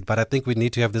split it, but I think we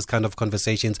need to have this kind of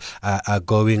conversations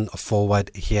going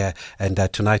forward here. And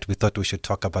tonight we thought we should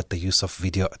talk about the use of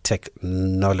video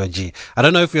technology. I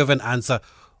don't know if you have an answer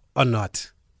or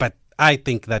not, but I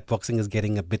think that boxing is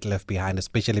getting a bit left behind,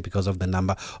 especially because of the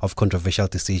number of controversial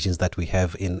decisions that we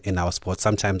have in our sport.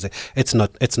 Sometimes it's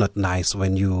not nice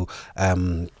when you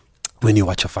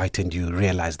watch a fight and you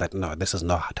realize that no, this is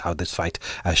not how this fight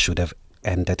should have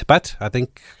ended. But I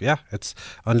think, it's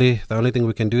the only thing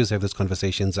we can do is have these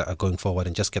conversations going forward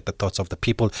and just get the thoughts of the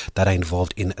people that are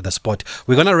involved in the sport.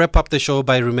 We're going to wrap up the show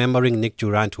by remembering Nick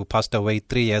Durant, who passed away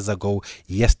 3 years ago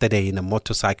yesterday in a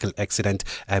motorcycle accident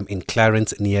in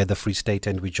Clarence near the Free State.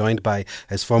 And we're joined by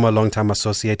his former long-time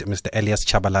associate, Mr. Elias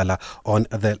Chabalala, on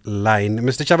the line.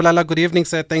 Mr. Chabalala, good evening,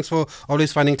 sir. Thanks for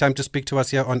always finding time to speak to us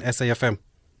here on SAFM.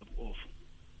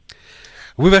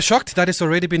 We were shocked that it's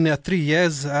already been 3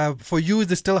 years. For you, is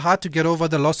it still hard to get over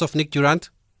the loss of Nick Durant?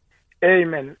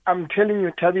 Amen. I'm telling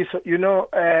you, Tabi, so,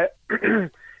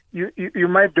 you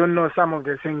might don't know some of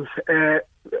the things.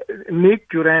 Nick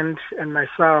Durant and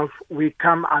myself, we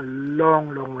come a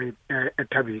long, long way at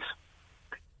Tabis.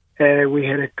 We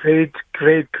had a great,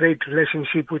 great, great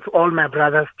relationship with all my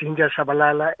brothers, Ginger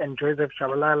Shabalala and Joseph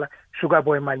Shabalala, Sugar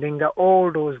Boy Malinga,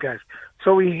 all those guys.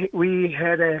 So we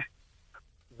had a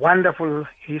wonderful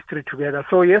history together.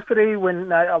 So yesterday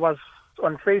when I was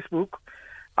on Facebook,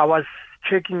 I was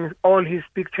checking all his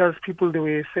pictures. People, they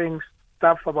were saying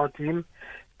stuff about him,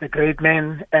 the great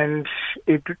man, and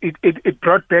it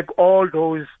brought back all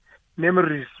those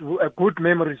memories, good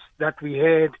memories that we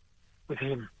had with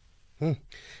him.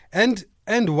 And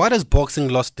what has boxing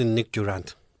lost in Nick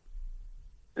Durant?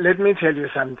 Let me tell you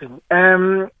something.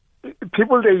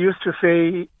 People, they used to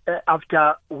say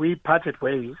after we parted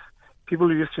ways, people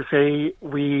used to say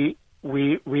we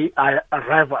are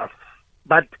rivals.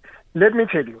 But let me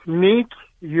tell you, Nick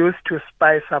used to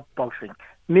spice up boxing.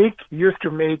 Nick used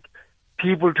to make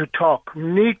people to talk.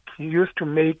 Nick used to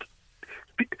make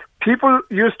people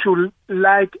used to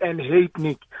like and hate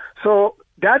Nick. So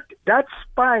that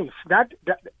spice, that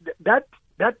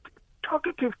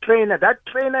talkative trainer, that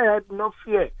trainer had no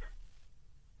fear.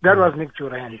 That was Nick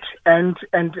Durant. And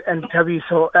Tabi,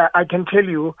 so I can tell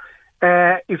you,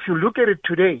 if you look at it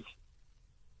today,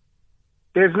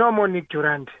 there's no more Nick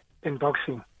Durant in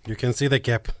boxing. You can see the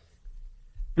gap.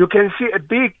 You can see a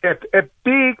big gap, a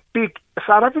big.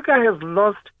 South Africa has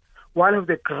lost one of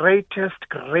the greatest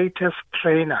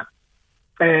trainer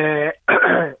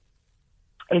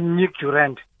in Nick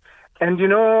Durant. And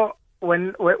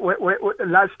when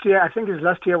last year, I think it's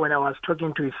last year when I was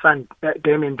talking to his son,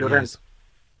 Damien Durant, yes.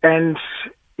 And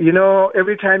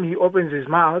every time he opens his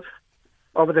mouth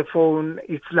over the phone,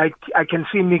 it's like I can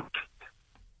see Nick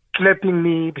clapping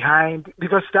me behind,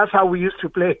 because that's how we used to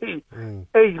play.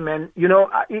 Hey man,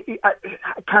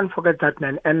 I can't forget that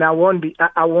man, and I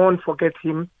won't forget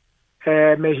him.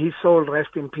 May his soul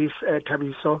rest in peace,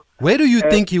 Tabiso. Where do you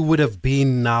think he would have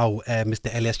been now, Mr.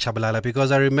 Elias Chabalala?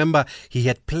 Because I remember he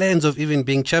had plans of even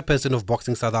being chairperson of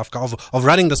Boxing South Africa, of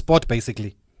running the sport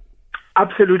basically.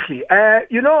 Absolutely.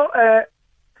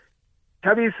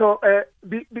 Tabiso,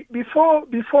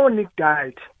 before Nick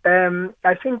died,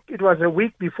 I think it was a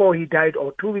week before he died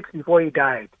or 2 weeks before he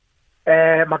died.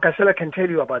 Makasela can tell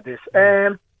you about this.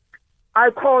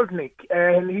 I called Nick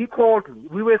and he called me.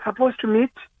 We were supposed to meet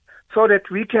so that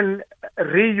we can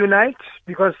reunite,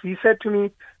 because he said to me,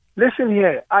 listen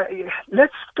here,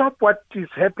 let's stop what is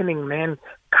happening, man.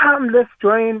 Come, let's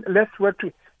join, let's work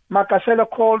together. Makasela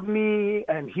called me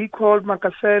and he called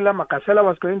Makasela. Makasela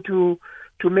was going to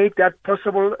make that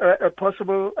possible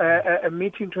a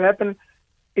meeting to happen.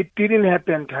 It didn't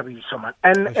happen, Tabi, so much.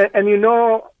 And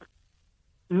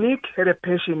Nick had a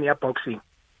passion in boxing.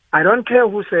 I don't care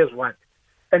who says what.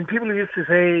 And people used to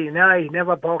say, he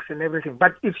never boxed and everything.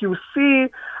 But if you see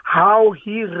how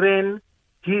he ran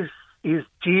his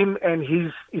gym and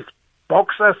his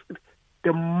boxers,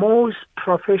 the most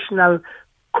professional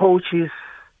coaches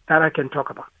that I can talk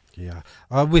about. Yeah.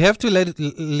 We have to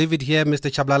leave it here, Mr.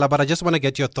 Chabalala, but I just want to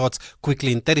get your thoughts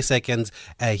quickly in 30 seconds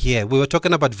here. We were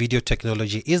talking about video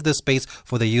technology. Is there space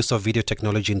for the use of video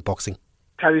technology in boxing?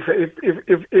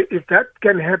 If that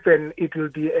can happen, it will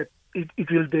be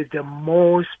the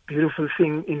most beautiful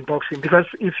thing in boxing. Because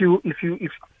if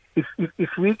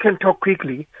we can talk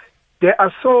quickly, there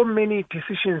are so many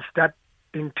decisions that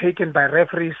been taken by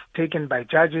referees, taken by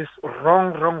judges,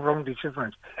 wrong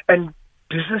decisions, and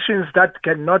decisions that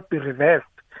cannot be reversed.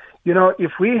 You know,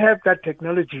 if we have that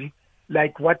technology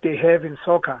like what they have in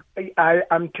soccer,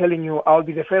 I'm telling you, I'll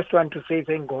be the first one to say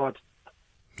thank God.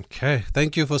 Okay,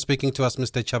 thank you for speaking to us,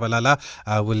 Mr. Chabalala.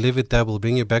 We'll leave it there. We'll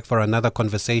bring you back for another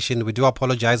conversation. We do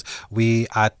apologize.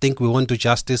 I think we won't do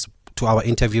justice to our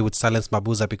interview with Silence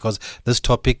Mabuza because this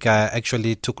topic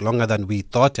actually took longer than we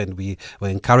thought, and we were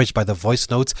encouraged by the voice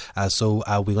notes. So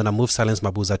we're going to move Silence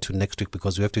Mabuza to next week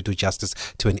because we have to do justice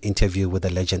to an interview with a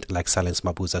legend like Silence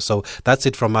Mabuza. So that's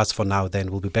it from us for now.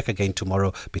 Then we'll be back again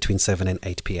tomorrow between 7 and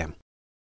 8 p.m.